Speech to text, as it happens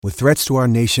With threats to our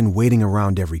nation waiting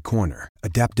around every corner,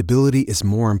 adaptability is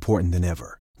more important than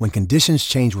ever. When conditions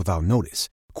change without notice,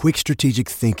 quick strategic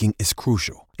thinking is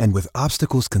crucial. And with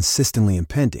obstacles consistently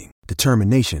impending,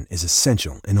 determination is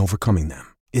essential in overcoming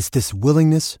them. It's this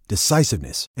willingness,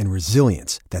 decisiveness, and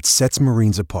resilience that sets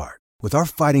Marines apart. With our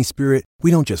fighting spirit, we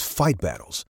don't just fight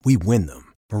battles, we win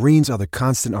them. Marines are the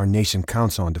constant our nation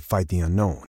counts on to fight the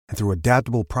unknown. And through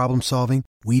adaptable problem solving,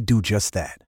 we do just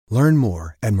that. Learn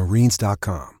more at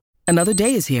marines.com. Another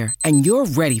day is here, and you're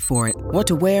ready for it. What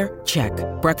to wear? Check.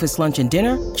 Breakfast, lunch, and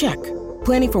dinner? Check.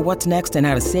 Planning for what's next and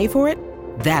how to save for it?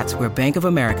 That's where Bank of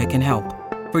America can help.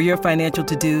 For your financial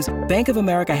to-dos, Bank of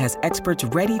America has experts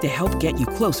ready to help get you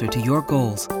closer to your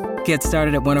goals. Get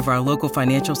started at one of our local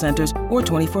financial centers or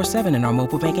 24/7 in our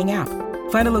mobile banking app.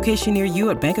 Find a location near you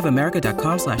at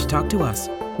bankofamerica.com/talktous.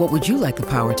 What would you like the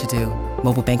power to do?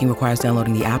 Mobile banking requires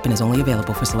downloading the app and is only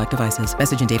available for select devices.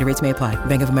 Message and data rates may apply.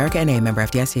 Bank of America N.A., member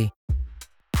FDIC.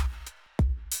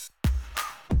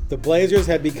 The Blazers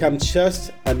have become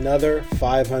just another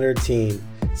 500 team.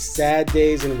 Sad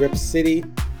days in Rip City.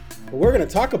 But we're going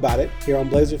to talk about it here on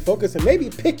Blazer Focus and maybe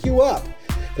pick you up.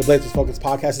 The Blazers Focus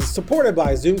podcast is supported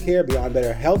by Zoom Care Beyond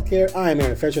Better Healthcare. I am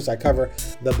Aaron Fentress. I cover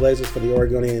the Blazers for the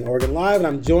Oregonian and Oregon Live, and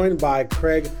I'm joined by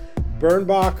Craig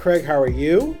Birnbach. Craig, how are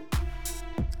you?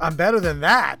 I'm better than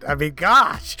that. I mean,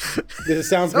 gosh. Does it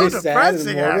sound pretty sad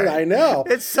and morbid? I know.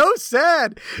 It's so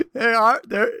sad.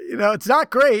 It's not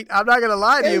great. I'm not going to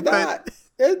lie to you, but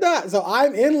it's not. So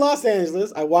I'm in Los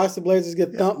Angeles. I watched the Blazers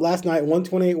get thumped last night,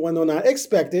 128-109.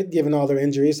 Expected, given all their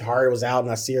injuries. Hardy was out, and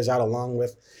Nasir's out along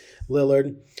with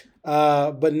Lillard.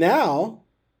 But now,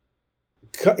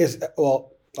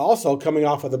 also coming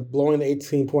off of blowing the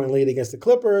 18-point lead against the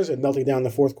Clippers and melting down in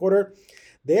the fourth quarter,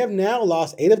 they have now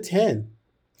lost 8 of 10.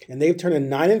 And they've turned a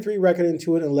 9-3 record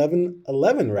into an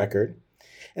 11-11 record.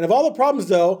 And of all the problems,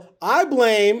 though, I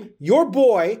blame your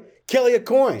boy, Kelly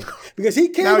Aucoin, because he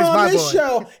came on this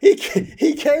show. He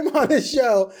came on this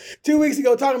show 2 weeks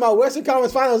ago talking about Western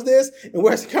Conference Finals this and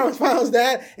Western Conference Finals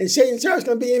that, and Shaedon Sharpe's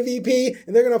going to be MVP,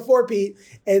 and they're going to four-peat.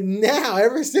 And now,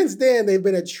 ever since then, they've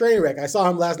been a train wreck. I saw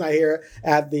him last night here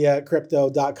at the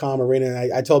Crypto.com arena,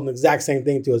 and I told him the exact same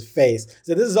thing to his face. I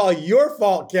said, this is all your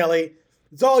fault, Kelly.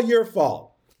 It's all your fault.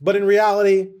 But in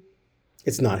reality,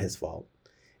 it's not his fault.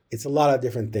 It's a lot of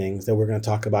different things that we're going to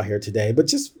talk about here today. But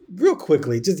just real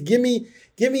quickly, just give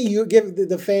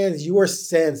the fans your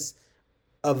sense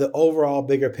of the overall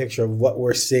bigger picture of what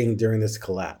we're seeing during this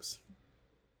collapse.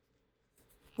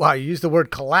 Wow, you used the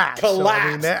word collapse.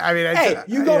 Collapse. So,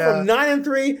 you go from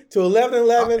 9-3 to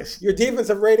 11-11. Your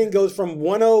defensive rating goes from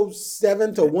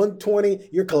 107 to 120.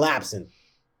 You're collapsing.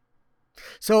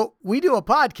 So we do a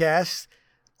podcast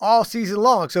all season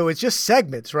long. So it's just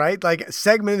segments, right? Like a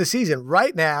segment of the season.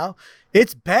 Right now,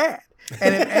 it's bad.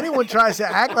 And if anyone tries to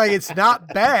act like it's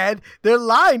not bad, they're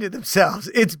lying to themselves.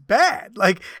 It's bad.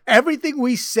 Like everything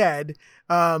we said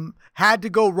had to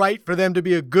go right for them to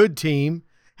be a good team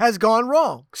has gone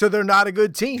wrong. So they're not a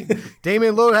good team.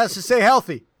 Damian Lillard has to stay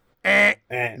healthy.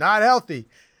 Not healthy.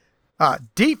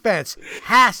 Defense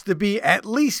has to be at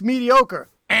least mediocre.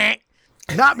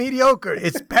 Not mediocre.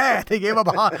 It's bad. They gave up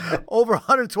over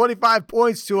 125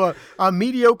 points to a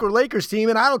mediocre Lakers team,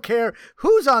 and I don't care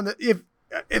who's on the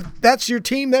if that's your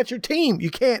team, that's your team. You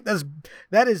can't.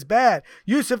 That is bad.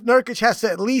 Yusuf Nurkic has to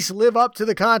at least live up to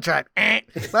the contract.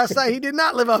 Last night he did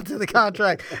not live up to the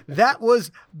contract. That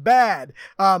was bad.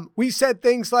 We said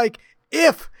things like,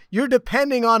 if you're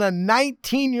depending on a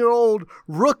 19-year-old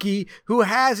rookie who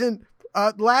hasn't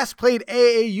last played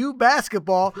AAU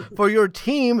basketball for your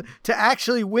team to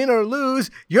actually win or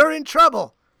lose, you're in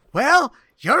trouble. Well,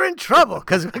 you're in trouble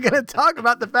because we're going to talk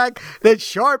about the fact that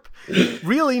Sharpe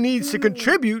really needs to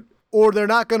contribute or they're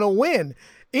not going to win.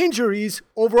 Injuries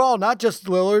overall, not just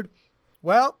Lillard.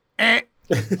 Well,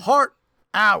 Hart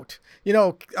out.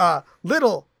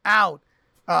 Little out.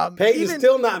 Payton's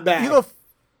still not back.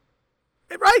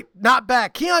 Right, not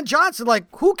back. Keon Johnson,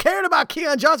 who cared about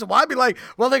Keon Johnson? Well, I'd be like,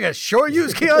 well, they can sure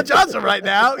use Keon Johnson right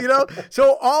now,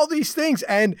 So all these things,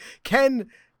 and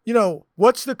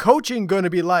what's the coaching going to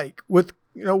be like with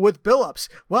Billups?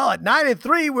 Well, at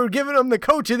 9-3, we're giving him the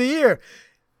coach of the year.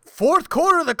 Fourth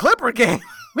quarter of the Clipper game,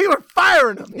 we were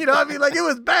firing him. It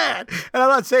was bad. And I'm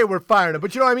not saying we're firing him,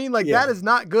 but you know what I mean? That is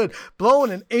not good.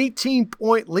 Blowing an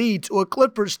 18-point lead to a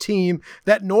Clippers team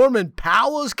that Norman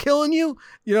Powell is killing you,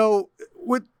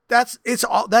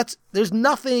 there's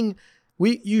nothing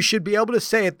you should be able to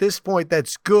say at this point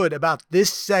that's good about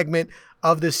this segment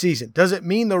of the season. Does it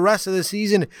mean the rest of the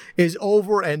season is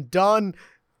over and done?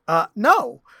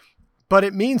 No. But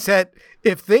it means that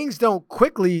if things don't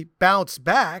quickly bounce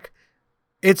back,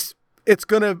 it's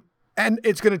going to and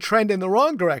it's going to trend in the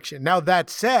wrong direction. Now, that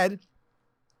said,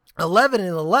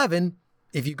 11-11,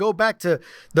 if you go back to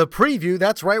the preview,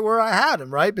 that's right where I had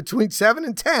him, right? Between 7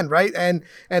 and 10, right? And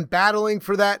battling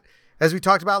for that, as we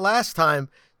talked about last time,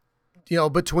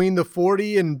 between the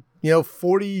 40 and,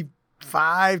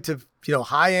 45 to,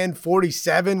 high end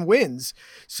 47 wins.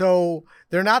 So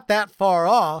they're not that far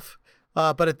off.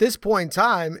 But at this point in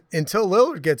time, until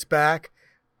Lillard gets back,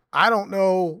 I don't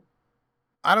know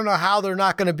how they're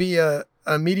not going to be a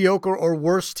mediocre or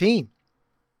worse team.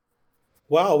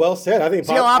 Wow, well said. I think.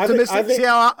 See how optimistic. See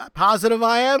how positive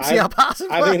I am. See how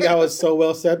positive. I think that was so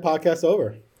well said. Podcast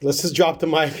over. Let's just drop the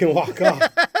mic and walk off.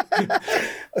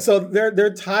 So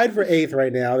they're tied for 8th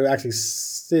right now. They're actually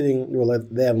sitting. Well,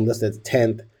 they have them listed as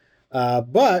 10th,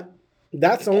 but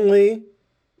that's only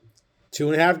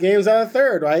 2.5 games out of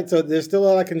 3rd, right? So there's still a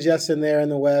lot of congestion there in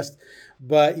the West.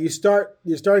 But you're starting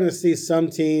to see some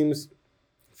teams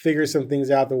figure some things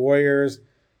out. The Warriors,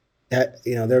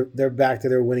 they're back to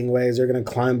their winning ways. They're going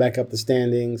to climb back up the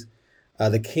standings.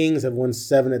 The Kings have won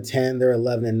 7 of 10. They're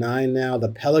 11-9 now. The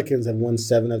Pelicans have won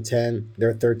 7 of 10.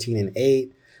 They're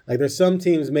 13-8. Like, there's some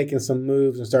teams making some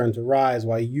moves and starting to rise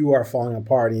while you are falling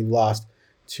apart and you've lost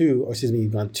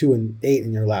you've gone 2-8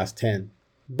 in your last 10.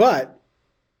 But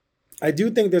I do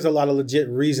think there's a lot of legit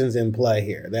reasons in play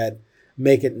here that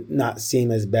make it not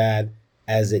seem as bad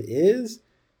as it is.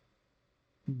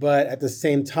 But at the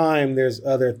same time, there's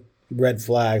other red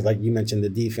flags, like you mentioned, the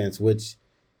defense, which,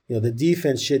 the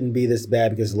defense shouldn't be this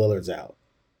bad because Lillard's out.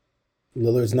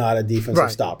 Lillard's not a defensive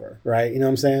stopper, right? You know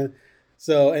what I'm saying?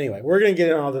 So anyway, we're going to get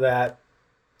into all of that.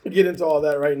 Get into all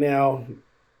that right now,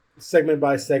 segment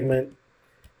by segment,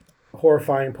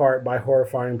 horrifying part by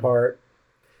horrifying part.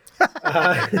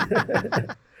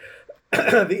 The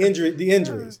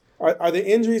injuries. Are the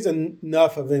injuries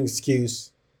enough of an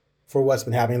excuse for what's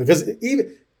been happening? Because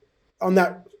even on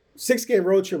that 6-game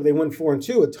road trip, they went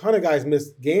 4-2. A ton of guys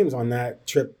missed games on that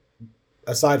trip,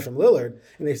 aside from Lillard,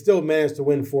 and they still managed to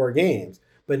win 4 games.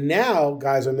 But now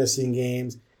guys are missing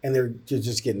games, and they're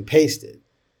just getting pasted.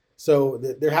 So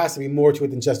there has to be more to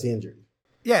it than just the injury.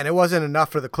 Yeah, and it wasn't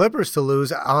enough for the Clippers to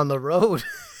lose on the road.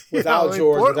 Without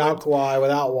George, without Kawhi,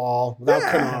 without Wall, without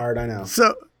Kennard, I know.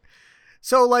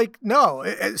 So like, no,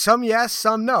 some yes,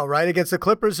 some no, right? Against the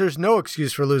Clippers, there's no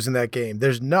excuse for losing that game.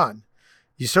 There's none.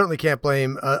 You certainly can't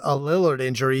blame a Lillard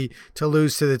injury to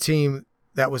lose to the team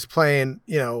that was playing,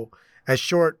 as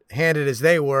short-handed as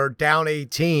they were, down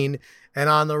 18 and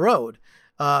on the road.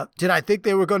 Did I think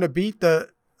they were going to beat the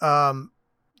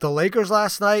Lakers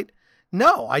last night?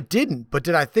 No, I didn't. But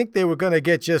did I think they were going to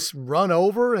get just run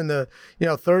over in the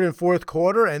 3rd and 4th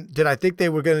quarter? And did I think they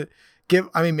were going to give?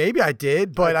 I mean, maybe I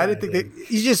did, but I didn't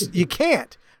think you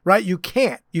can't, right? You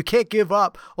can't give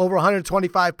up over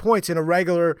 125 points in a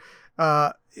regular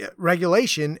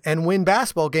regulation and win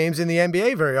basketball games in the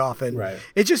NBA very often. Right.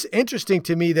 It's just interesting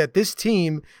to me that this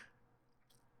team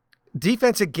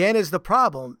defense again is the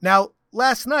problem. Now,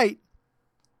 last night,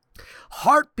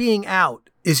 Hart being out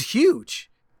is huge.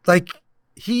 Like,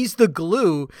 he's the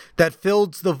glue that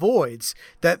fills the voids,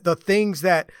 that the things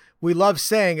that we love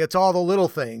saying, it's all the little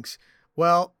things.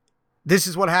 Well, this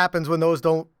is what happens when those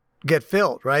don't get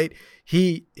filled, right?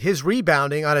 His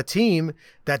rebounding on a team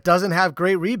that doesn't have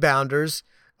great rebounders,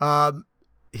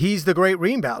 he's the great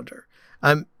rebounder.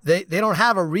 They don't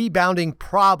have a rebounding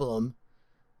problem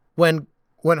when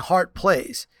Hart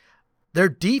plays. Their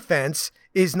defense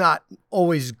is not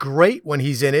always great when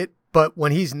he's in it, but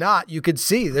when he's not, you could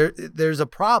see there's a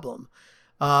problem.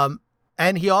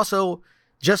 And he also,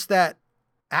 just that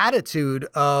attitude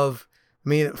of,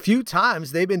 a few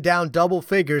times they've been down double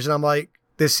figures, and I'm like,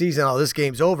 this season, this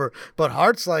game's over. But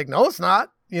Hart's like, no, it's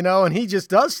not, and he just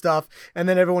does stuff, and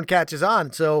then everyone catches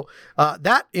on. So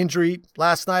that injury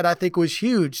last night, I think, was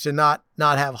huge to not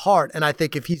have Hart. And I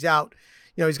think if he's out,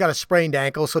 he's got a sprained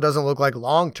ankle, so it doesn't look like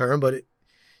long-term, but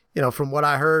from what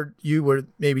I heard, you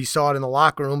maybe saw it in the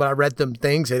locker room, but I read them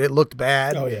things and it looked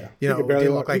bad. Oh yeah, he could barely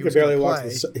walk. He could barely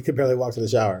walk to the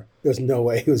shower. There's no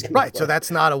way he was going to play. So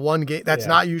that's not a one game. That's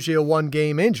not usually a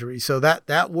 1-game injury. So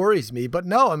that worries me. But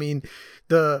no,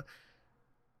 the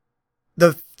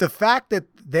fact that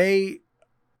they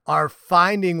are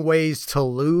finding ways to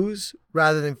lose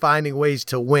rather than finding ways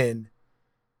to win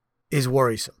is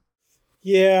worrisome.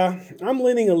 Yeah, I'm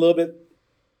leaning a little bit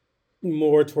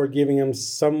more toward giving him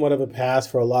somewhat of a pass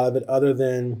for a lot of it, other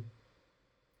than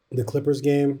the Clippers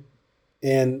game.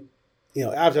 And,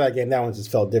 after that game, that one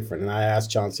just felt different. And I asked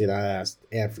Chauncey and I asked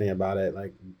Anthony about it.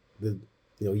 Like,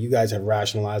 you guys have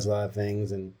rationalized a lot of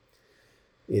things and,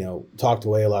 talked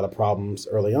away a lot of problems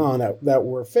early on that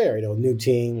were fair. New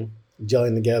team,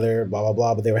 gelling together, blah, blah,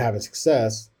 blah, but they were having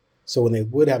success. So when they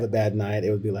would have a bad night,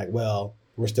 it would be like, well,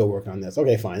 we're still working on this.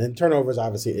 Okay, fine. And turnover is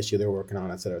obviously an issue they're working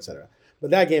on, et cetera, et cetera.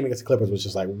 But that game against the Clippers was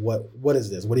just like, what is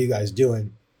this? What are you guys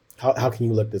doing? How can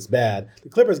you look this bad? The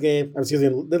Clippers game,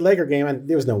 the Laker game,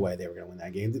 there was no way they were going to win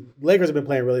that game. The Lakers have been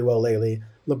playing really well lately.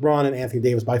 LeBron and Anthony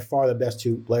Davis, by far the best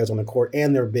two players on the court,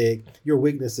 and they're big. Your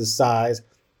weakness is size,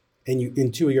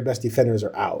 and two of your best defenders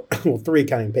are out. Well, three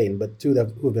counting Payton, but two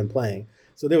who have been playing.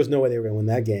 So there was no way they were going to win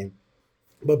that game.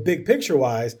 But big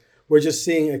picture-wise, we're just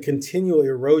seeing a continual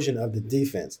erosion of the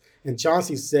defense. And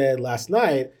Chauncey said last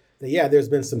night that, yeah, there's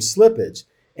been some slippage.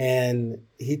 And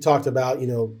he talked about,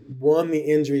 the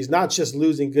injuries, not just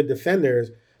losing good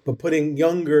defenders, but putting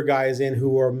younger guys in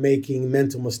who are making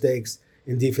mental mistakes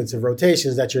in defensive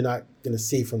rotations that you're not going to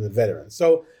see from the veterans.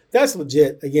 So that's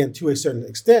legit, again, to a certain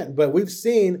extent. But we've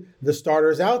seen the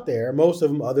starters out there, most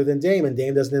of them other than Dame, and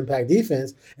Dame doesn't impact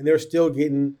defense, and they're still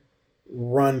getting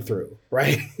run through,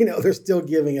 right? They're still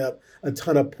giving up a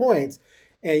ton of points.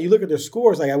 And you look at their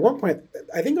scores, like at one point,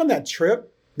 I think on that trip,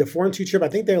 the 4-2 trip, I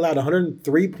think they allowed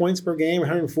 103 points per game,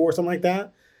 104, something like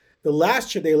that. The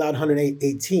last trip, they allowed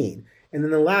 118. And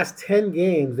in the last 10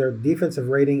 games, their defensive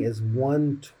rating is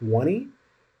 120.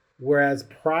 Whereas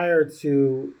prior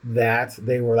to that,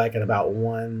 they were like at about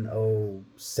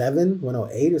 107,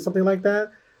 108 or something like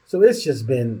that. So it's just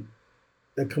been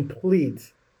a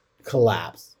complete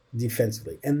collapse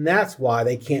defensively. And that's why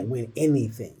they can't win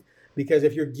anything. Because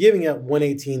if you're giving up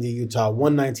 118 to Utah,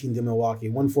 119 to Milwaukee,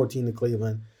 114 to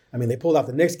Cleveland, they pulled out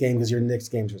the Knicks game because your Knicks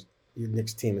team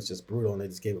is just brutal, and they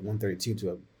just gave it 132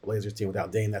 to a Blazers team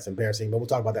without Dame. That's embarrassing, but we'll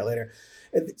talk about that later.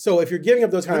 So if you're giving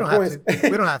up those kind of points, we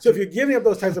don't have so to. if you're giving up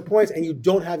those types of points and you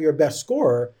don't have your best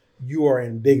scorer, you are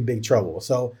in big, big trouble.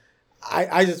 So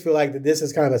I just feel like that this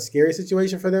is kind of a scary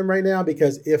situation for them right now,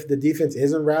 because if the defense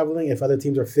is unraveling, if other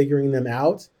teams are figuring them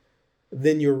out,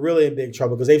 then you're really in big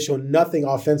trouble, because they've shown nothing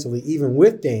offensively, even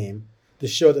with Dame, to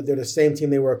show that they're the same team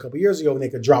they were a couple years ago when they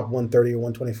could drop 130 or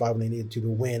 125 when they needed to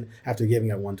win after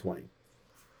giving up 120.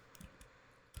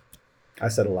 I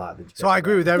said a lot. So I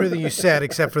agree with everything you said,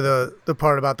 except for the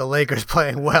part about the Lakers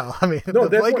playing well. No,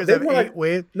 the Lakers have 8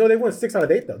 wins. No, they won 6 out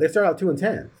of 8, though. They started out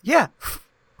 2-10. Yeah.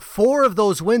 4 of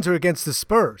those wins are against the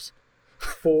Spurs.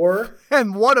 4,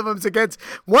 and one of them's against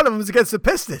the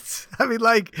Pistons.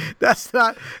 That's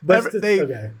not. But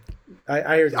okay.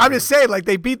 I hear you. I'm just saying,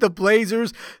 they beat the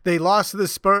Blazers, they lost to the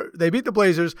Spurs. They beat the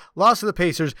Blazers, lost to the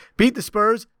Pacers, beat the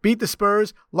Spurs,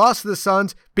 lost to the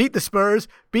Suns, beat the Spurs,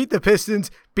 beat the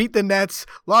Pistons, beat the Nets,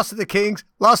 lost to the Kings,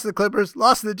 lost to the Clippers,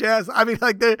 lost to the Jazz.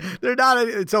 They're not.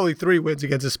 It's only 3 wins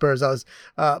against the Spurs.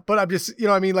 But I'm just,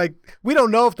 we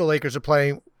don't know if the Lakers are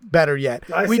playing better yet.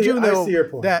 We do know. I see your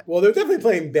point. That. Well, they're definitely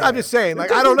playing better. I'm just saying,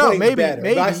 I don't know. Maybe.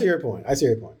 I see your point.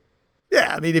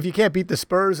 Yeah, if you can't beat the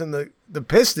Spurs and the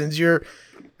Pistons,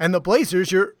 and the Blazers,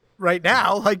 you're right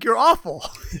now you're awful.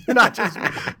 You're not just.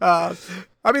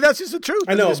 That's just the truth.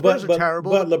 I know, the Spurs are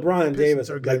terrible. But LeBron and Davis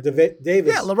are good.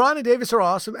 Davis. Yeah, LeBron and Davis are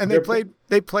awesome, and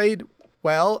they played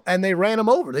well, and they ran them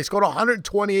over. They scored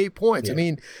 128 points.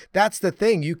 Yeah. That's the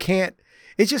thing. You can't.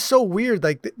 It's just so weird.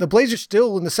 The Blazers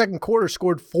still in the second quarter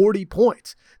scored 40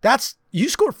 points. You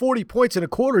scored 40 points in a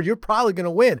quarter, you're probably going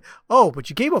to win. Oh, but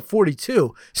you gave up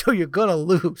 42, so you're going to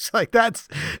lose.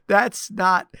 That's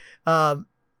not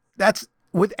that's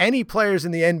with any players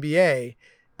in the NBA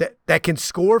that can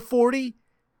score 40.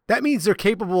 That means they're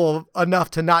capable of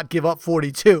enough to not give up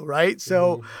 42, right?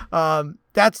 So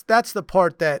that's the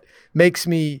part that makes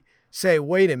me say,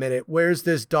 wait a minute, where's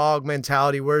this dog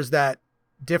mentality? Where's that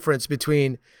difference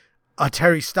between a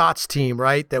Terry Stotts team,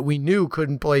 right, that we knew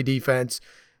couldn't play defense,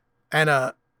 and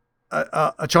a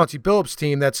Chauncey Billups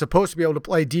team that's supposed to be able to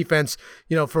play defense,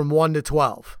 from 1 to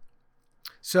 12.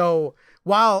 So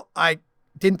while I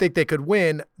didn't think they could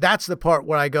win, that's the part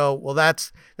where I go, well,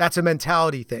 that's a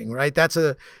mentality thing, right? That's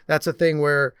a thing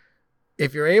where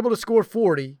if you're able to score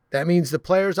 40, that means the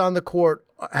players on the court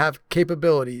have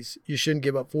capabilities. You shouldn't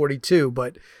give up 42,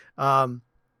 but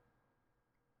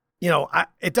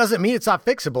it doesn't mean it's not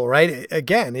fixable, right?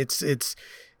 Again, it's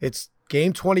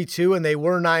game 22 and they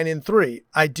were 9-3.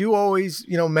 I do always,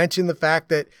 mention the fact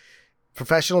that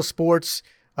professional sports,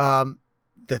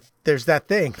 there's that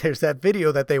thing, there's that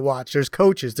video that they watch, there's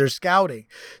coaches, there's scouting.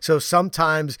 So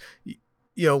sometimes,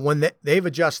 when they've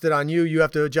adjusted on you, you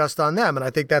have to adjust on them. And I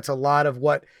think that's a lot of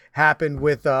what happened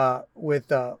with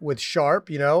Sharp,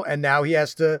 and now he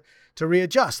has to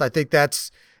readjust. I think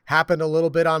that's happened a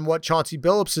little bit on what Chauncey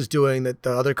Billups is doing, that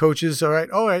the other coaches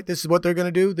are all right, this is what they're going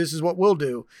to do. This is what we'll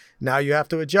do. Now you have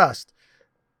to adjust.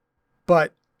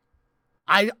 But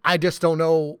I just don't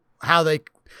know how the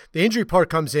injury part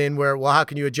comes in where, well, how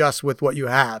can you adjust with what you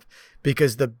have?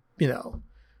 Because the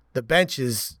bench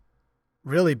is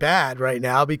really bad right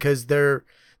now because they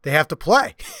have to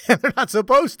play and they're not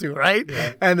supposed to, right?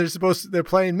 Yeah. And they're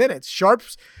playing minutes.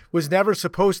 Sharps was never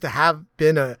supposed to have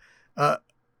been a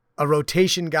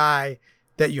rotation guy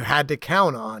that you had to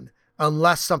count on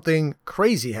unless something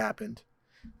crazy happened.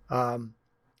 And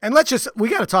we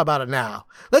got to talk about it now.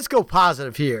 Let's go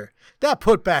positive here. That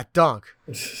putback dunk.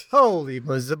 Holy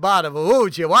Mazabata.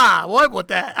 Wow. What was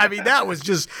that? I mean, that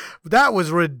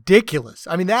was ridiculous.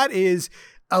 I mean, that is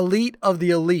elite of the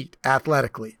elite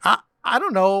athletically. I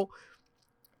don't know.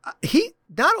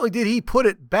 Not only did he put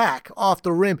it back off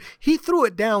the rim, he threw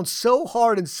it down so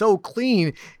hard and so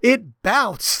clean, it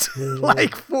bounced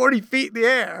like 40 feet in the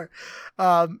air.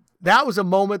 That was a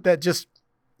moment that just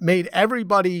made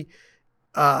everybody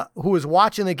who was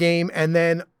watching the game and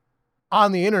then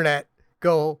on the internet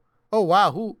go, oh,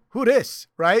 wow, who this,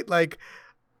 right? Like,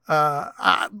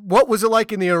 what was it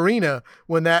like in the arena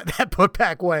when that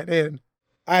putback went in?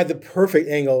 I had the perfect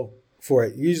angle for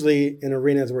it. Usually in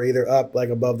arenas, we're either up like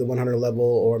above the 100 level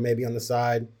or maybe on the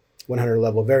side, 100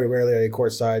 level. Very rarely are you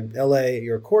court side. LA,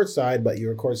 you're court side, but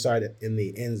you're court side in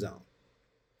the end zone,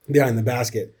 behind the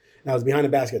basket. And I was behind the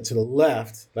basket to the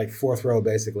left, like fourth row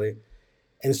basically.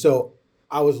 And so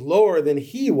I was lower than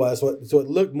he was, so it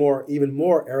looked even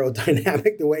more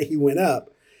aerodynamic the way he went up.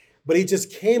 But he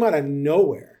just came out of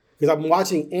nowhere because I'm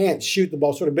watching Ant shoot the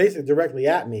ball sort of basically directly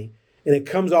at me, and it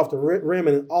comes off the rim,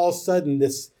 and all of a sudden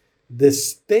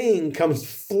this thing comes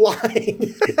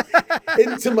flying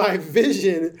into my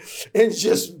vision and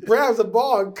just grabs the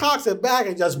ball and cocks it back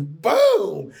and just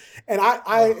boom. And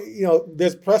I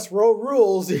there's press row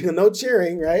rules, no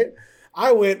cheering, right?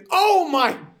 I went, oh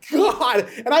my God.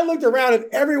 And I looked around and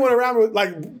everyone around me,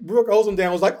 like Brooke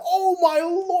Olsendan was like, oh my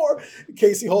Lord.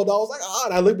 Casey Holdahl was like, oh,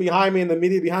 and I looked behind me and the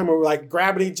media behind me were like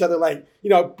grabbing each other like,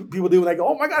 people do like,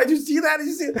 oh my God, did you see that? Did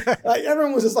you see it? Like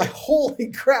everyone was just like,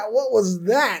 holy crap, what was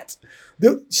that?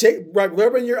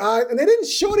 Rubbing your eyes. And they didn't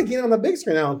show it again on the big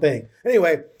screen, I don't think.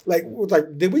 Anyway,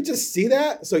 did we just see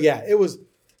that? So yeah, it was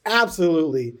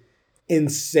absolutely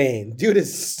insane. Dude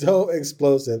is so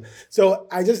explosive. So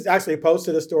I just actually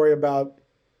posted a story about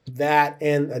that,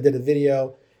 and I did a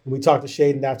video, and we talked to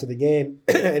Shaden after the game,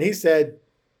 and he said,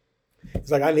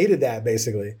 he's like, I needed that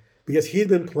basically because he'd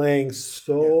been playing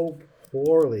so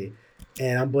poorly,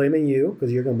 and I'm blaming you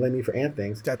because you're going to blame me for Ant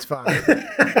things. That's fine.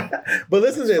 But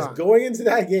listen to this. Going into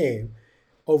that game,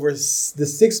 over the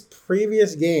 6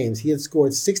 previous games, he had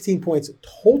scored 16 points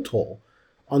total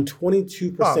on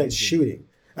 22% shooting.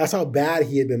 That's how bad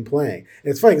he had been playing. And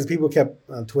it's funny because people kept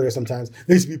on Twitter sometimes,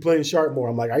 they used to be playing Sharp more.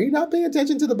 I'm like, are you not paying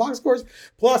attention to the box scores?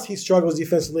 Plus, he struggles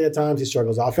defensively at times. He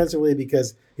struggles offensively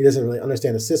because he doesn't really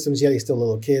understand the systems yet. He's still a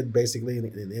little kid, basically, in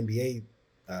NBA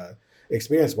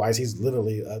experience-wise. He's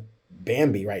literally a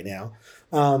Bambi right now.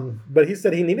 But he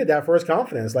said he needed that for his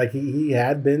confidence. Like, he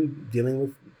had been dealing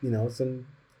with, some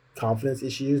confidence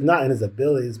issues, not in his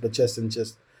abilities, but just in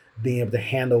being able to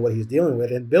handle what he's dealing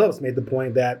with. And Billups made the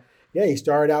point that, yeah, he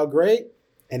started out great,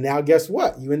 and now guess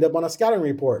what? You end up on a scouting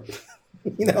report,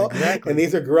 Exactly. And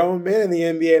these are grown men in the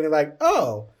NBA, and they're like,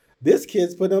 oh, this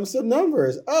kid's putting up some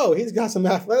numbers. Oh, he's got some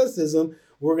athleticism.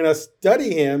 We're going to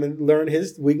study him and learn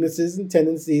his weaknesses and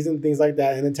tendencies and things like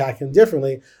that and attack him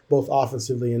differently, both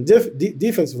offensively and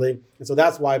defensively. And so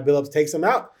that's why Billups takes him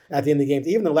out at the end of the game.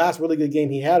 Even the last really good game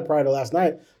he had prior to last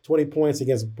night, 20 points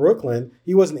against Brooklyn,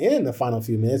 he wasn't in the final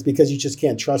few minutes because you just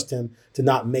can't trust him to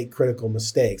not make critical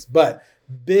mistakes. But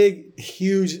big,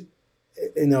 huge,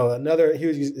 another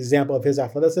huge example of his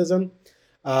athleticism.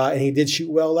 And he did shoot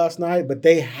well last night, but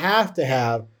they have to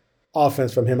have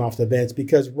offense from him off the bench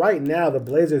because right now the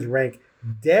Blazers rank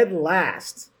dead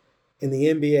last in the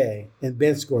NBA in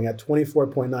bench scoring at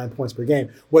 24.9 points per game.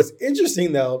 What's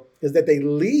interesting, though, is that they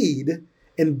lead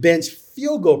in bench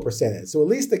field goal percentage. So at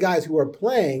least the guys who are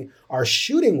playing are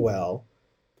shooting well,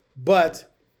 but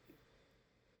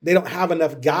they don't have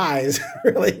enough guys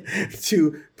really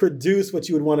to produce what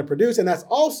you would want to produce. And that's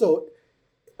also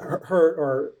hurt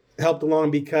or helped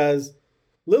along because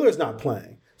Lillard's not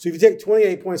playing. So if you take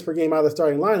 28 points per game out of the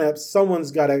starting lineup,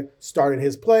 someone's got to start in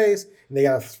his place, and they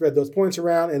got to spread those points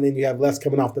around, and then you have less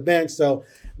coming off the bench. So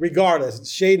regardless,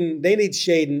 they need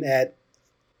Shaden at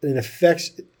an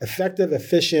effective,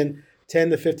 efficient 10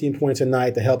 to 15 points a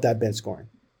night to help that bench scoring.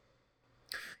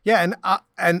 Yeah,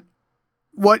 and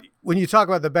when you talk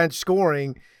about the bench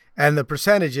scoring and the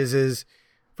percentages is,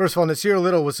 first of all, Nasir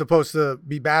Little was supposed to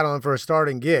be battling for a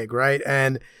starting gig, right?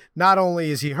 And not only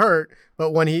is he hurt,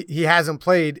 but when he hasn't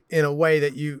played in a way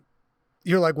that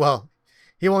you're like, well,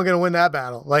 he wasn't going to win that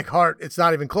battle. Like Hart, it's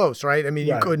not even close, right? I mean,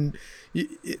 right. You couldn't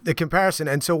the comparison.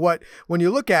 And so when you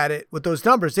look at it with those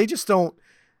numbers, they just don't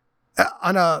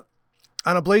on a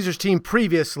on a Blazers team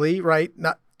previously, right,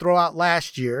 not throughout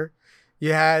last year,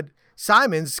 you had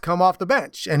Simons come off the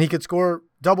bench and he could score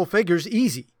double figures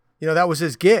easy. That was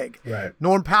his gig. Right.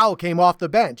 Norm Powell came off the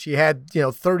bench. He had,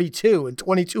 32 and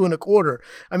 22 and a quarter.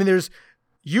 I mean, there's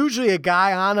usually a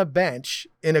guy on a bench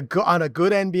on a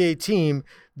good NBA team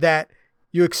that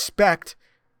you expect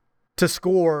to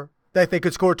score, that they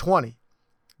could score 20.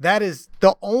 That is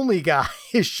the only guy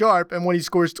is Sharpe, and when he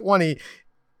scores 20,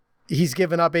 he's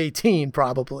given up 18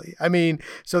 probably. I mean,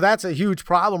 so that's a huge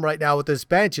problem right now with this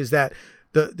bench, is that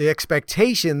the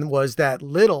expectation was that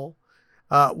Little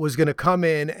was going to come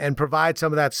in and provide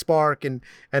some of that spark and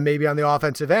maybe on the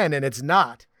offensive end, and it's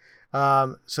not.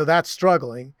 So that's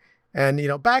struggling.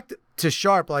 And, back to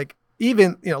Sharpe, like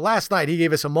even, last night he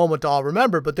gave us a moment to all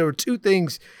remember, but there were two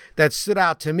things that stood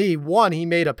out to me. One, he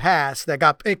made a pass that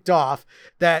got picked off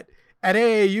that at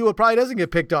AAU it probably doesn't get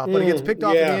picked off, but it gets picked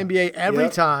off in the NBA every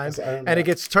time, and it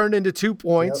gets turned into 2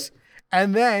 points. Yep.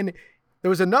 And then there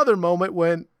was another moment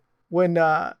when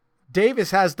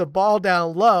Davis has the ball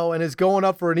down low and is going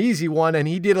up for an easy one, and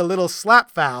he did a little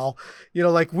slap foul,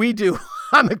 like we do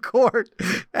on the court,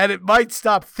 and it might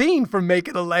stop Thien from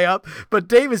making a layup, but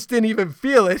Davis didn't even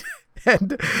feel it. And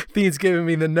Thien's giving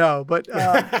me the no, but you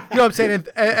know what I'm saying.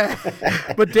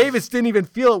 But Davis didn't even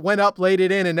feel it. Went up, laid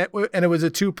it in, and it was a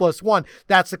 2+1.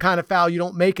 That's the kind of foul you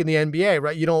don't make in the NBA,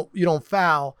 right? You don't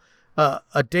foul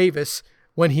a Davis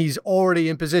when he's already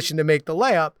in position to make the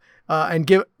layup and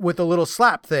give with a little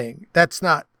slap thing. That's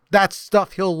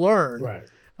stuff he'll learn. Right.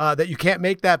 That you can't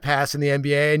make that pass in the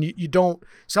NBA, and you don't.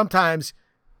 Sometimes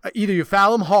either you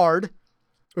foul him hard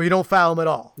or you don't foul him at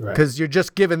all, because you're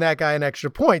just giving that guy an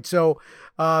extra point. So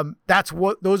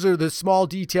those are the small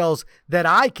details that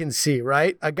I can see,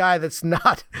 right? A guy that's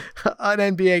not an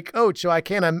NBA coach, so I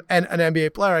can't, an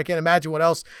NBA player, I can't imagine what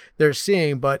else they're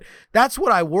seeing. But that's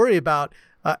what I worry about.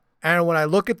 And when I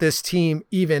look at this team,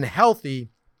 even healthy,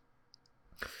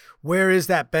 where is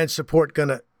that bench support going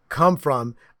to come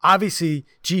from? Obviously,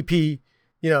 GP,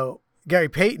 Gary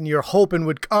Payton, you're hoping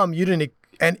would come. You didn't.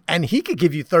 And he could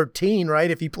give you 13,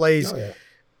 right, if he plays,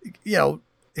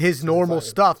 his normal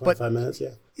stuff. But 5 minutes,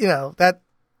 yeah.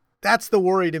 That's the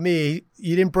worry to me.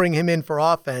 You didn't bring him in for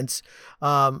offense.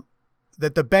 That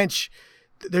the bench,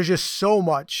 there's just so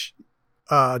much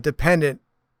dependent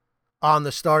on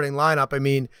the starting lineup. I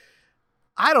mean,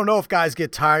 I don't know if guys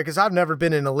get tired, because I've never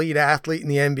been an elite athlete in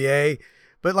the NBA.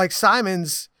 But like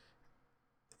Simons,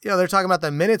 they're talking about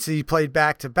the minutes that he played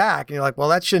back to back, and you're like, well,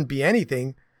 that shouldn't be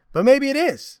anything. But maybe it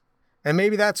is. And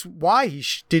maybe that's why he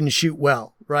didn't shoot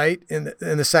well, right, in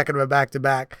the second of a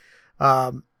back-to-back.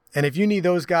 And if you need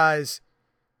those guys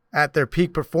at their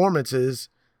peak performances,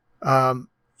 they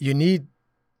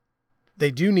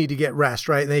do need to get rest,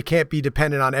 right? And they can't be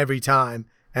dependent on every time.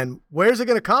 And where's it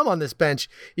going to come on this bench,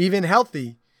 even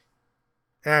healthy?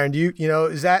 Aaron,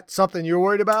 is that something you're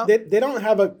worried about? They don't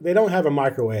have a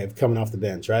microwave coming off the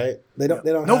bench, right? They don't.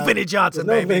 No Vinnie Johnson,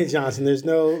 baby. No Vinnie Johnson. There's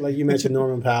no, like you mentioned,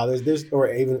 Norman Powell. There's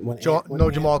or even when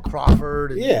Jamal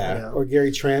Crawford. Or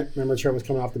Gary Trent. Remember, Trent was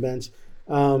coming off the bench.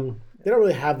 They don't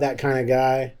really have that kind of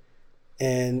guy,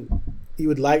 and you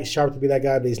would like Sharpe to be that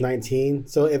guy, but he's 19.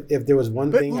 So if there was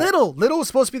one thing, Little was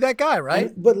supposed to be that guy,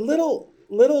 right? But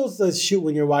Little's a shoot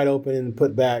when you're wide open and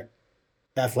put back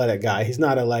athletic guy. He's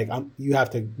not you have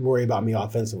to worry about me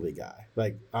offensively guy.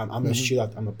 Like I'm gonna shoot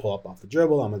up, I'm gonna pull up off the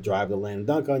dribble, I'm gonna drive the lane and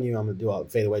dunk on you, I'm gonna do a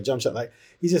fadeaway jump shot. Like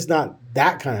he's just not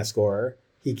that kind of scorer.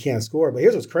 He can't score. But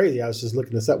here's what's crazy. I was just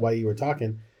looking this up while you were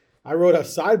talking. I wrote a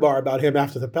sidebar about him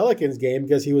after the Pelicans game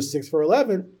because he was 6 for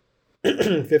 11,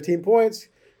 15 points,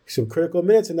 some critical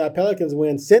minutes in that Pelicans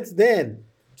win. Since then,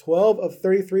 12 of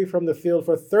 33 from the field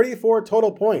for 34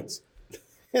 total points.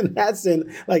 And that's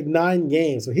in 9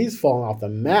 games. So he's fallen off the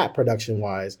map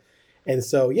production-wise. And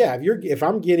so, yeah, if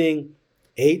I'm getting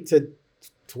 8 to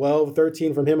 12,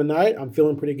 13 from him a night, I'm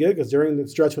feeling pretty good, because during the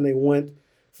stretch when they went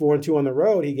 4-2 on the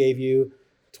road, he gave you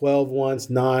 12 once,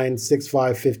 9, 6,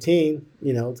 5, 15.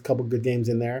 It's a couple good games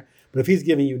in there. But if he's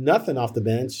giving you nothing off the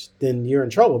bench, then you're in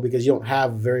trouble, because you don't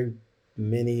have very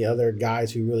many other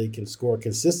guys who really can score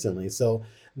consistently. So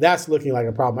that's looking like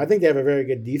a problem. I think they have a very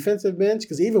good defensive bench,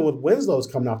 because even with Winslow's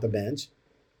coming off the bench,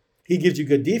 he gives you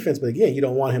good defense. But again, you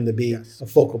don't want him to be a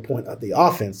focal point of the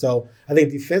offense. So I think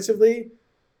defensively,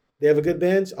 they have a good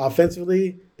bench.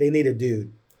 Offensively, they need a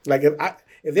dude. Like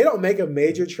if they don't make a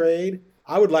major trade,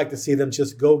 I would like to see them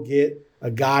just go get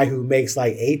a guy who makes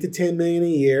 8 to 10 million a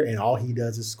year and all he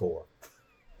does is score.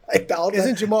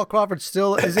 Isn't Jamal Crawford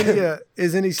still?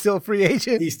 Isn't he still a free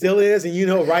agent? He still is,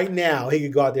 and right now he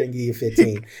could go out there and give you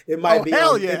 15. It might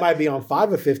It might be on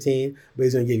 5 of 15, but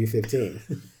he's going to give you 15.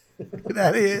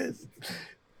 That is.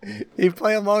 You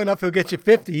play him long enough, he'll get you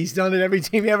 50. He's done it every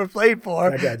team he ever played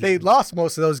for. They lost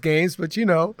most of those games, but he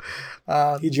drove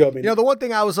me. The one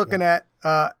thing I was looking at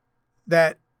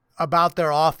that about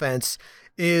their offense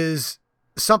is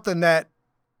something that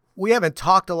we haven't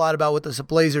talked a lot about with this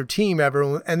Blazer team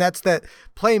ever, and that's that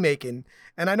playmaking.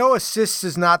 And I know assists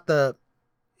is not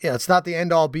it's not the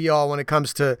end all be all when it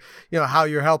comes to how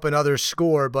you're helping others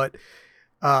score, but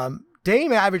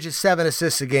Dame averages 7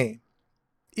 assists a game.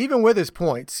 Even with his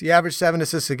points, he averaged 7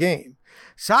 assists a game.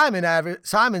 Simon's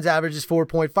average is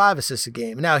 4.5 assists a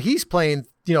game. Now he's playing,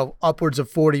 upwards of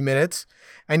 40 minutes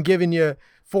and giving you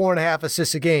 4.5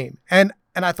 assists a game. And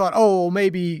I thought,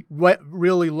 maybe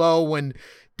really low when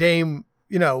Dame,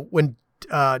 when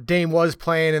Dame was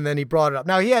playing, and then he brought it up.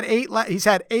 Now he's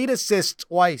had 8 assists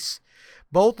twice,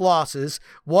 both losses,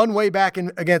 one way back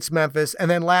against Memphis,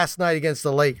 and then last night against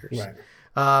the Lakers.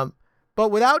 Right. But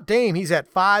without Dame, he's at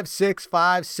 5, 6,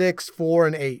 5, 6, 4,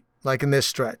 and 8, like in this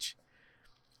stretch.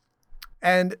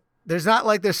 And there's not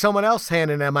like there's someone else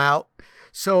handing them out.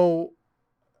 So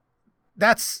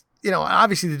that's,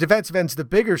 obviously the defensive end's the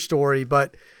bigger story,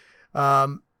 but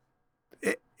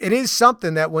it is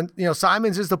something that when,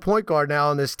 Simons is the point guard now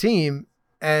on this team,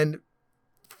 and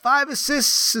 5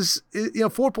 assists is,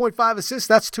 4.5 assists,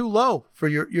 that's too low for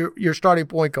your starting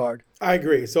point guard. I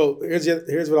agree. So here's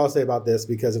what I'll say about this,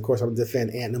 because of course I'm going to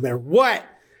defend Ant no matter what.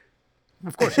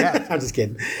 Of course, yeah. I'm just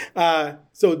kidding.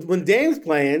 So when Dame's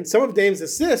playing, some of Dame's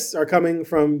assists are coming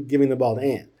from giving the ball to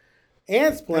Ant.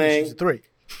 Ant's playing. And 3.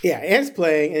 Yeah, Ant's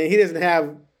playing, and he doesn't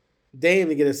have Dame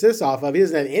to get assists off of. He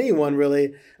doesn't have anyone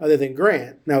really other than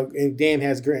Grant. Now, and Dame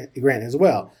has Grant as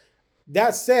well.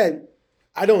 That said,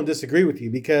 I don't disagree with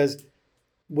you, because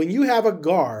when you have a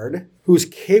guard who's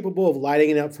capable of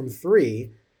lighting it up from 3,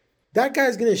 that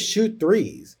guy's going to shoot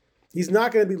threes. He's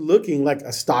not going to be looking like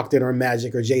a Stockton or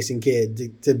Magic or Jason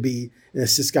Kidd to be an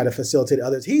assist guy to facilitate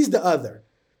others. He's the other.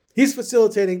 He's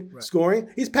facilitating scoring.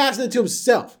 He's passing it to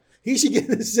himself. He should get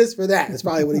an assist for that. That's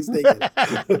probably what he's thinking.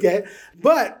 Okay?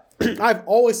 But I've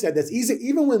always said this.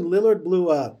 Even when Lillard blew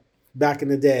up back in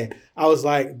the day, I was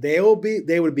like, they would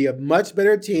be a much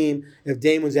better team if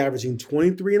Dame was averaging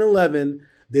 23 and 11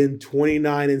 than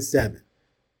 29 and 7.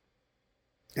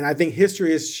 And I think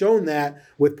history has shown that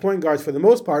with point guards for the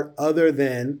most part, other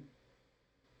than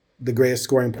the greatest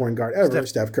scoring point guard ever,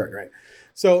 Steph Curry, right?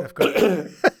 So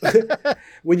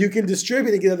when you can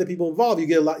distribute and get other people involved, you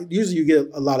get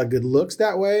a lot of good looks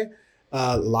that way,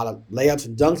 a lot of layups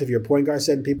and dunks if you're a point guard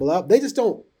setting people up. They just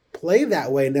don't play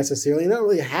that way necessarily. They don't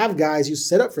really have guys you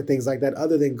set up for things like that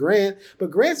other than Grant,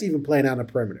 but Grant's even playing out on the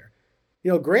perimeter.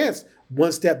 Grant's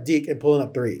one step deep and pulling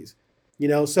up threes.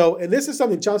 So, and this is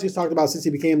something Chauncey's talked about since he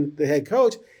became the head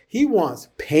coach. He wants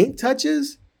paint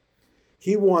touches.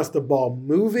 He wants the ball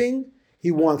moving. He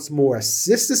wants more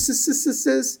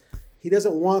assists. He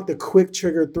doesn't want the quick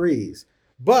trigger threes.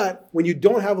 But when you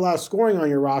don't have a lot of scoring on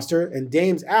your roster and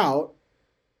Dame's out,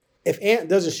 if Ant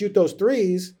doesn't shoot those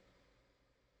threes,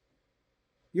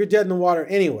 you're dead in the water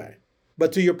anyway.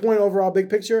 But to your point, overall big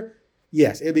picture,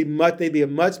 yes, they'd be a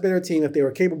much better team if they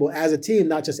were capable as a team,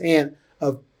 not just Ant,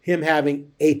 of him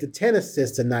having 8 to 10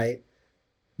 assists a night,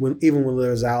 even when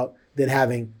Lillard's out, than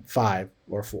having 5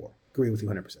 or 4. Agree with you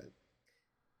 100%.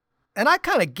 And I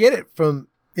kind of get it from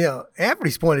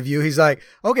Anthony's point of view. He's like,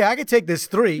 okay, I can take this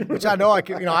 3, which I know I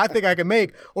can. I think I can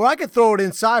make, or I could throw it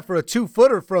inside for a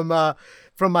 2-footer from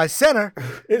my center,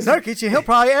 Nurkic, and he'll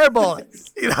probably airball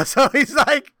it. So he's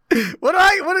like, what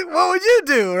would you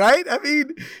do, right? I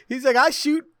mean, he's like, I'm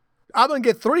gonna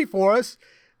get 3 for us,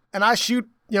 and I shoot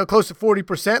close to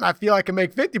 40%. I feel I can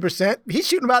make 50%. He's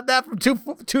shooting about that from 2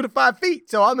 to 5 feet.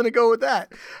 So I'm going to go with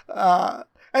that.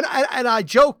 And I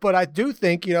joke, but I do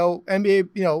think,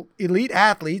 NBA, elite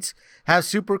athletes have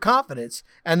super confidence,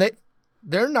 and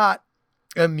they're not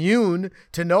immune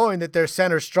to knowing that their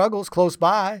center struggles close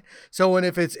by. So when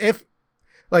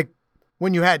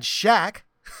when you had Shaq,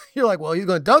 you're like, well, he's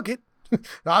going to dunk it.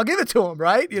 I'll give it to him.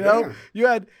 Right. If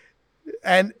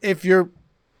you're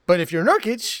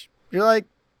Nurkic, you're like,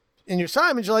 and you're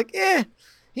Simons, you're like,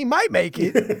 he might make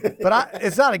it, but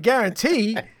it's not a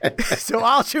guarantee. So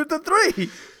I'll shoot the 3.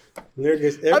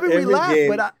 Nurkic,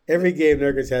 every game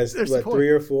Nurkic has 3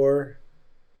 or 4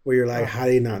 where you're like, how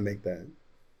did he not make that?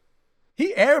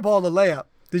 He airballed the layup.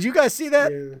 Did you guys see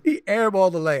that? Yeah. He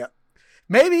airballed the layup.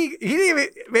 Maybe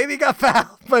he got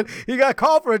fouled, but he got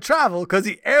called for a travel because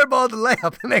he airballed the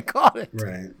layup and they caught it.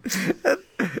 Right.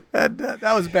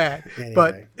 that was bad. Anyway.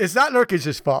 But it's not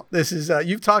Nurkic's fault. This is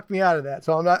you've talked me out of that,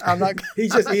 so I'm not. he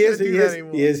is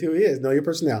who he is. Know your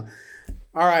personnel.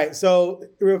 All right. So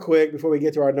real quick before we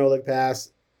get to our no look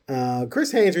pass,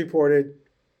 Chris Haynes reported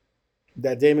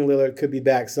that Damian Lillard could be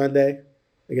back Sunday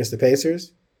against the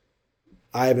Pacers.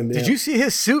 I haven't been. Did you see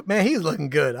his suit, man? He's looking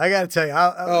good. I got to tell you.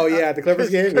 At the Clippers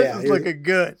game? Chris was looking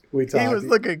good. We talked. He was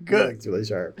looking good. He looked really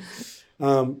sharp.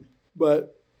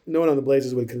 But no one on the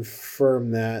Blazers would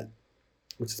confirm that,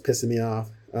 which is pissing me off.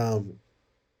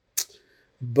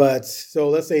 But so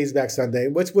let's say he's back Sunday,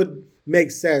 which would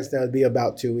make sense. That would be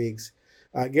about 2 weeks.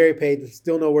 Gary Payton,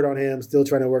 still no word on him. Still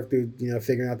trying to work through,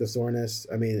 figuring out the soreness.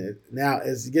 I mean, now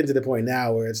it's getting to the point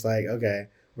now where it's like, okay,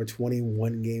 we're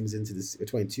 21 games into this, or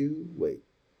 22.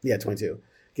 22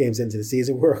 games into the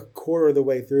season. We're a quarter of the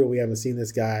way through. We haven't seen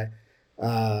this guy.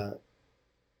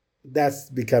 That's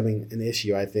becoming an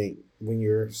issue, I think, when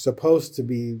you're supposed to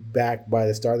be back by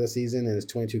the start of the season and it's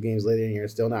 22 games later and you're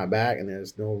still not back and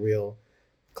there's no real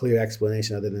clear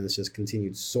explanation other than it's just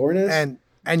continued soreness.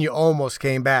 And you almost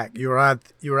came back. You were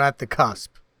at the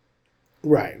cusp.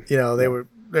 Right. They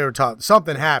were taught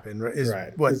something happened. Is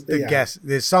right. What the guess.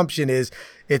 The assumption is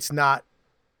it's not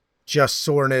just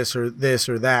soreness or this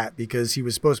or that because he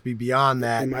was supposed to be beyond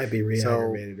that. It might be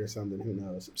re-aggravated or something. Who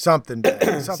knows? Something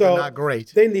not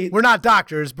great. We're not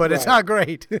doctors, but it's not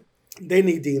great. They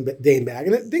need Dame back.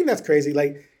 And I think that's crazy.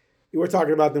 Like, we're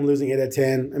talking about them losing 8 out of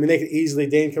 10. I mean, they could easily,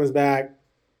 Dame comes back,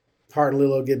 Hart and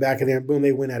Lilo get back in there, boom,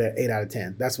 they win at 8 out of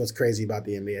 10. That's what's crazy about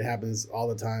the NBA. It happens all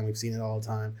the time. We've seen it all the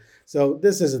time. So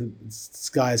this isn't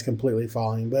sky is completely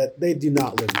falling, but they do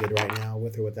not look good right now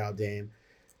with or without Dame.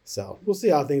 So we'll see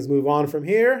how things move on from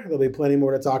here. There'll be plenty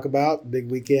more to talk about. Big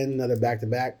weekend, another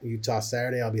back-to-back. Utah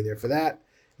Saturday, I'll be there for that.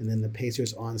 And then the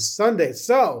Pacers on Sunday.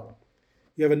 So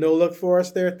you have a no look for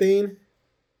us there, Thien?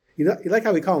 You like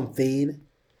how we call him Thien?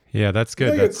 Yeah, that's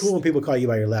good. You're cool when people call you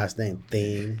by your last name,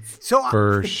 Thien. So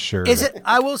for sure. Is it?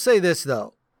 I will say this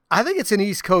though. I think it's an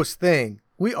East Coast thing.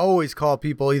 We always call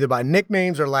people either by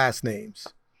nicknames or last names.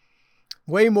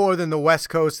 Way more than the West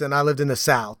Coast than I lived in the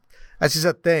South. That's just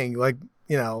a thing. Like,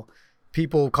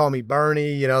 people call me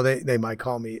Bernie. They might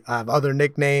call me. I have other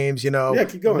nicknames. Yeah,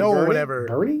 keep going. No, Bernie? whatever.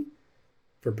 Bernie.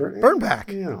 For Bernie.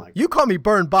 Burnback. Yeah, you call me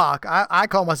Burnbach. I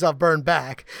call myself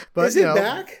Burnback. But is it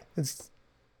back?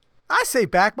 I say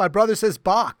back. My brother says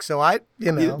Bach. So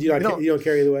you don't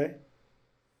care either way.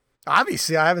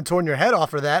 Obviously, I haven't torn your head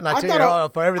off for that, and I tell you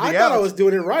for everything else. I thought I was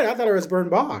doing it right. I thought it was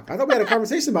Burnbach. I thought we had a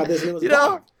conversation about this, and it was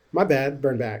Bach. My bad,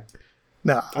 Burnback.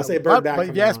 No, I say Burnback. But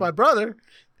if you ask my brother,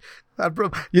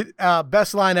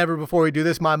 best line ever before we do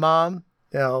this. My mom,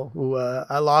 who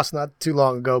I lost not too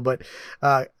long ago, but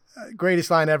greatest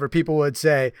line ever. People would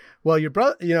say, "Well, your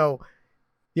brother,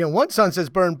 one son says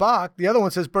Burnbach, the other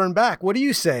one says Burnback. What do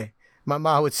you say?" My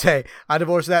mom would say, "I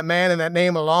divorced that man and that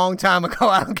name a long time ago.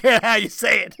 I don't care how you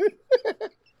say it."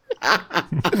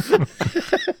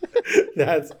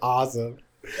 That's awesome.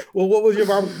 Well, what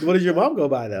did your mom go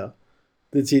by though?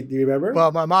 Do you remember?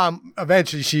 Well, my mom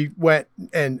eventually she went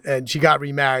and she got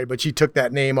remarried, but she took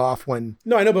that name off when.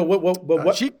 No, I know, but what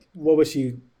was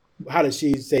she? How did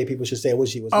she say people should say it when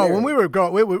she was married? When we were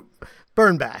growing, we were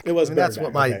Burnback. It was. Burnback. That's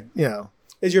what my okay.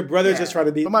 Is your brother just trying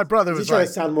to be? But my brother was trying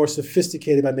to sound more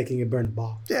sophisticated by making it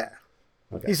Burnbach. Yeah.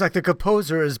 Okay. He's like, the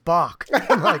composer is Bach.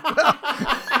 I'm like, well,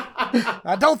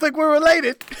 I don't think we're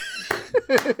related.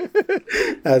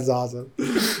 That's awesome.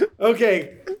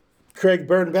 Okay, Craig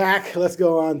Burnback. Let's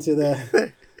go on to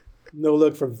the no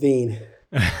look from Thien.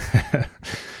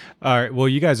 All right. Well,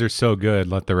 you guys are so good.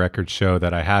 Let the record show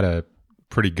that I had a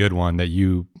pretty good one that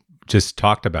you just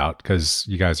talked about because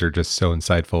you guys are just so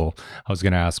insightful. I was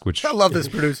going to ask which. I love this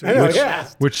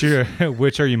producer.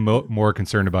 Which are you more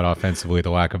concerned about offensively? The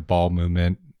lack of ball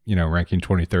movement, ranking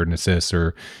 23rd in assists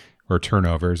or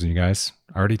turnovers, and you guys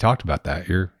already talked about that.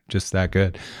 You're just that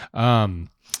good. All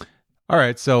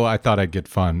right, so I thought I'd get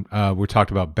fun. We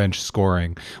talked about bench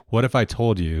scoring. What if I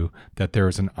told you that there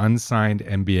was an unsigned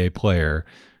NBA player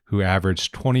who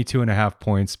averaged 22.5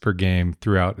 points per game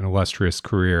throughout an illustrious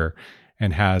career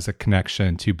and has a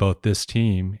connection to both this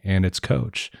team and its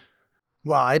coach?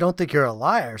 Well, I don't think you're a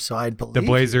liar, so I'd believe the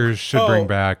Blazers should bring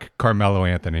back Carmelo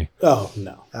Anthony. Oh,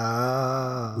 no.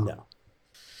 No.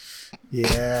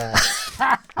 Yeah.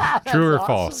 True or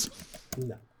false?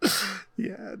 No.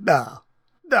 Yeah, no,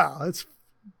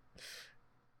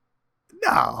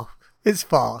 it's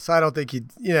false. I don't think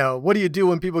what do you do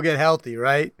when people get healthy,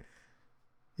 right?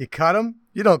 You cut them?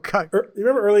 You don't cut. You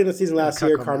remember early in the season last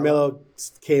year, Carmelo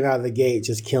came out of the gate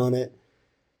just killing it,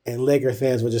 and Laker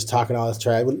fans were just talking all this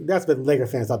trash. That's when Laker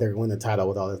fans thought they were going to win the title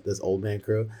with all this old man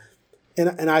crew.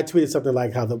 And I tweeted something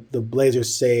like how the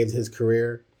Blazers saved his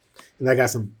career, and I got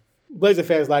some Blazer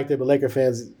fans liked it, but Laker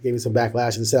fans gave me some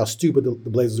backlash and said how stupid the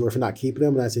Blazers were for not keeping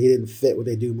him. And I said he didn't fit what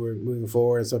they do moving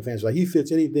forward. And some fans were like, he fits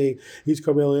anything. He's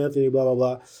Carmelo Anthony, blah, blah,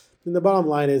 blah. And the bottom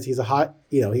line is he's a hot,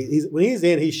 he's when he's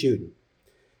in, he's shooting.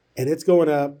 And it's going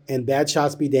up, and bad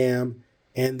shots be damned.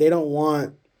 And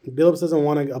Billups doesn't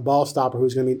want a ball stopper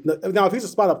who's going to be. Now, if he's a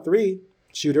spot up three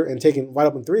shooter and taking wide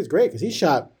open threes, great, because he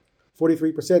shot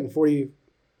 43% and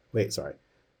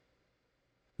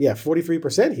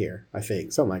 43% here, I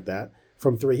think, something like that,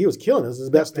 from three. He was killing us. His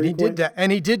best three.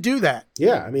 And he did do that.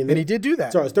 Yeah, he did do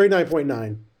that. Sorry, it's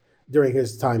 39.9 during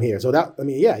his time here. So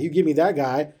you give me that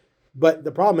guy. But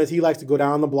the problem is he likes to go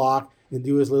down the block and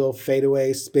do his little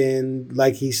fadeaway spin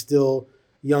like he's still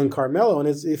young Carmelo, and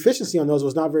his efficiency on those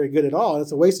was not very good at all. And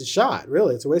it's a wasted shot,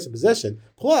 really. It's a waste of possession.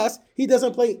 Plus, he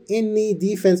doesn't play any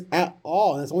defense at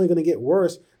all, and it's only going to get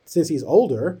worse since he's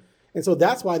older. And so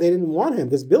that's why they didn't want him.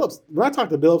 Because Billups, when I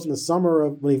talked to Billups in the summer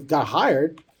when he got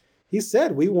hired, he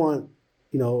said, we want,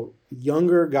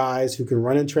 younger guys who can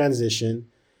run in transition,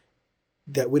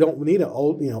 that we don't need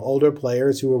older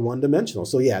players who are one-dimensional.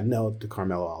 So, yeah, no to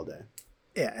Carmelo all day.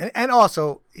 Yeah, and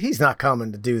also he's not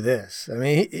coming to do this. I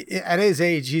mean, at his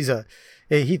age,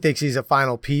 he thinks he's a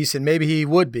final piece, and maybe he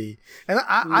would be. And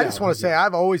I just want to say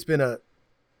I've always been a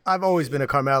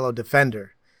Carmelo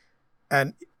defender,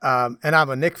 and I'm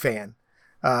a Knick fan.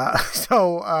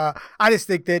 So I just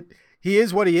think that he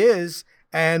is what he is.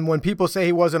 And when people say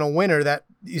he wasn't a winner, that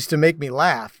used to make me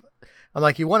laugh. I'm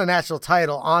like, he won a national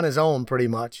title on his own, pretty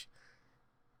much,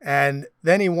 and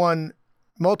then he won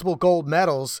multiple gold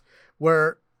medals,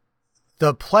 where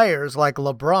the players like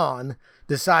LeBron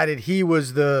decided he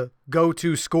was the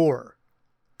go-to scorer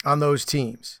on those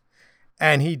teams.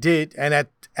 And he did. And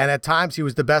at times he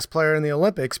was the best player in the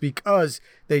Olympics because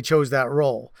they chose that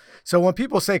role. So when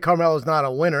people say Carmelo's not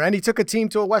a winner, and he took a team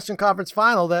to a Western Conference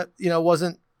final that,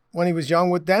 wasn't when he was young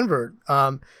with Denver.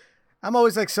 I'm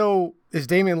always like, so is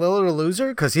Damian Lillard a loser?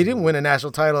 Because he didn't win a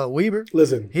national title at Weber.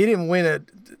 Listen. He didn't win an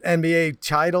NBA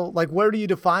title. Like, where do you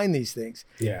define these things?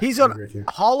 Yeah, he's a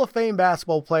Hall of Fame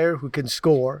basketball player who can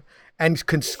score, and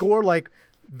can score like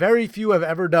very few have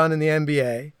ever done in the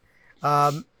NBA.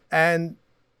 And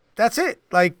that's it.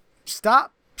 Like,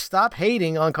 stop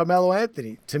hating on Carmelo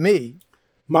Anthony, to me.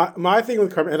 My thing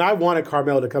with Carmelo, and I wanted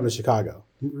Carmelo to come to Chicago.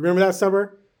 Remember that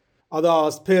summer? Although I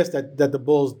was pissed that the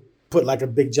Bulls put like a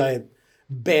big giant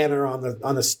banner on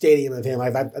the stadium of him.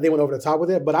 They went over the top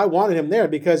with it, but I wanted him there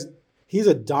because he's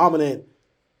a dominant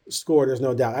scorer. There's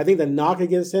no doubt. I think the knock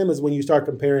against him is when you start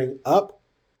comparing up.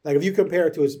 Like if you compare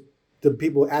it to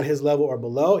people at his level or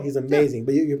below, he's amazing. Yeah.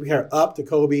 But you compare up to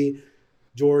Kobe,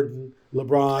 Jordan,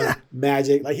 LeBron,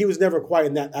 Magic. Like he was never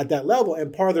quite at that level.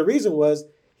 And part of the reason was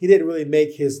he didn't really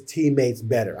make his teammates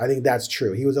better. I think that's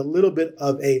true. He was a little bit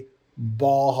of a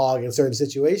ball hog in certain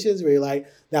situations where you're like,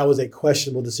 that was a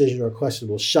questionable decision or a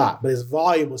questionable shot. But his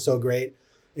volume was so great,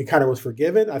 it kind of was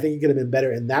forgiven. I think he could have been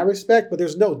better in that respect, but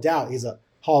there's no doubt he's a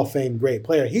Hall of Fame great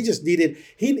player. He just needed,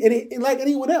 like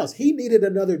anyone else, he needed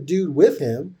another dude with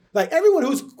him. Like everyone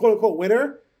who's quote unquote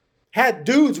winner had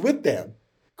dudes with them.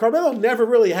 Carmelo never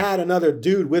really had another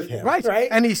dude with him. Right.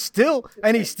 And he still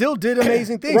did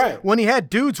amazing things. Right. When he had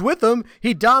dudes with him,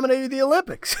 he dominated the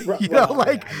Olympics.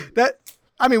 That.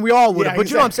 I mean, we all would have, but exactly.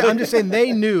 You know what I'm saying? I'm just saying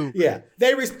they knew. Yeah.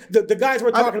 The guys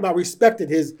we're talking about respected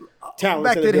his talent.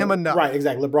 Respected him enough. Right,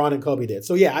 exactly. LeBron and Kobe did.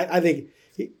 So, yeah, I think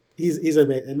he's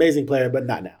an amazing player, but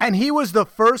not now. And he was the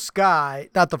first guy,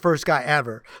 not the first guy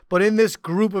ever, but in this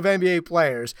group of NBA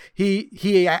players,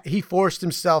 he forced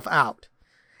himself out.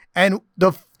 And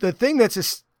the thing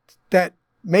that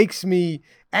makes me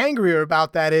angrier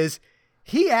about that is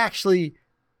he actually,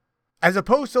 as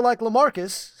opposed to like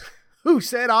LaMarcus, who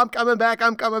said, I'm coming back.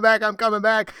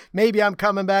 Maybe I'm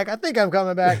coming back. I think I'm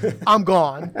coming back. I'm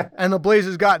gone. And the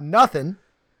Blazers got nothing.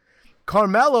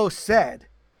 Carmelo said,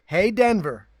 hey,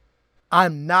 Denver,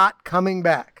 I'm not coming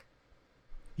back.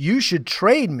 You should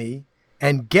trade me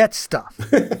and get stuff.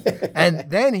 And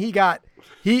then he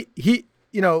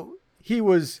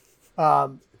was,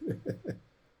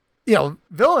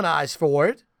 villainized for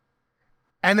it.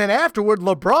 And then afterward,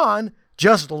 LeBron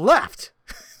just left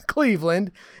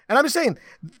Cleveland. And I'm just saying,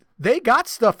 they got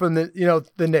stuff from the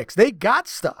Knicks. They got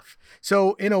stuff.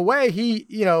 So in a way,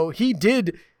 he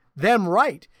did them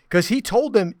right because he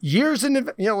told them a year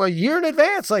in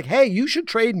advance, like, hey, you should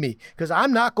trade me because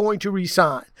I'm not going to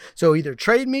re-sign. So either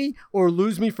trade me or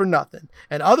lose me for nothing.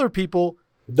 And other people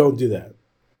don't do that.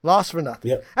 Lost for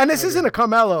nothing. Yep. And this isn't a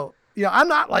Carmelo. I'm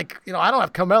not like, I don't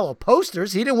have Carmelo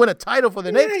posters. He didn't win a title for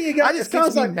the Knicks. I just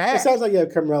gets me mad. It sounds like you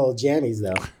have Carmelo jammies,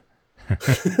 though.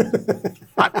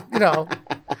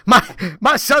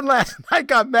 My son last night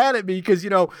got mad at me because,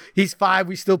 he's 5.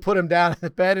 We still put him down in the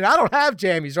bed, and I don't have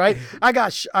jammies, right? I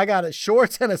got a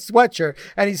shorts and a sweatshirt,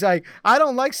 and he's like, I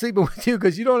don't like sleeping with you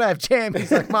because you don't have jammies.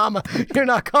 He's like, Mama, you're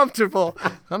not comfortable.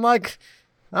 I'm like,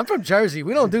 I'm from Jersey.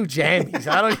 We don't do jammies.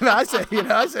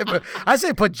 I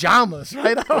say pajamas,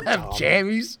 right? I don't have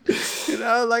jammies.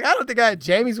 I don't think I had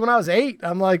jammies when I was 8.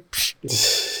 I'm like,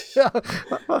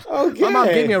 okay. My mom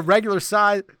gave me a regular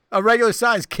size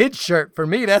kid shirt. For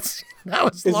me, that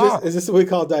was long. Is this what we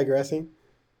call digressing?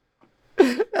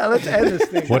 Yeah, let's end this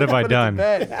thing. What have I done?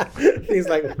 He's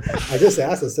like, I just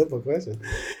asked a simple question.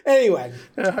 Anyway,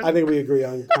 I think we agree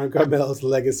on Carmelo's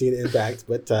legacy and impact,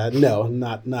 but no,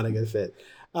 not a good fit.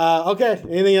 Okay,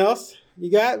 anything else you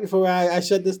got before I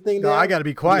shut this thing down? No, I got to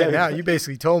be quiet now. You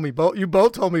basically told me you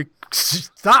both told me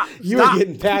stop. You were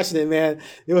getting passionate, man.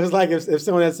 It was like if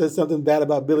someone had said something bad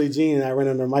about Billie Jean and I ran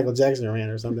under Michael Jackson ran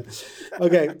or something.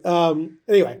 Okay.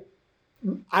 Anyway,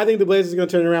 I think the Blazers are going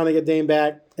to turn around and get Dame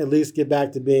back, at least get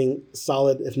back to being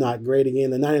solid, if not great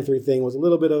again. The 9-3 thing was a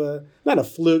little bit of not a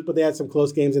fluke, but they had some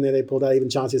close games in there they pulled out.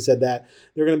 Even Chauncey said that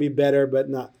they're going to be better, but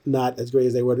not as great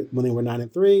as they were when they were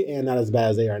 9-3, and not as bad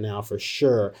as they are now for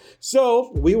sure.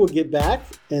 So we will get back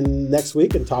next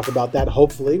week and talk about that,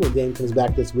 hopefully, when Dame comes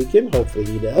back this weekend. Hopefully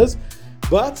he does.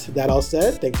 But that all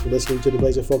said, thanks for listening to the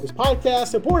Blazer Focus podcast,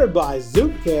 supported by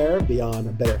Zoot Care,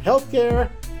 Beyond Better Healthcare.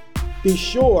 Be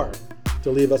sure to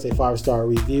leave us a 5-star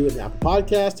review in the Apple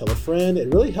Podcast. Tell a friend.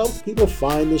 It really helps people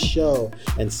find the show.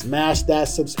 And smash that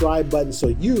subscribe button so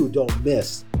you don't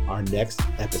miss our next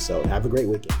episode. Have a great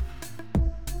weekend.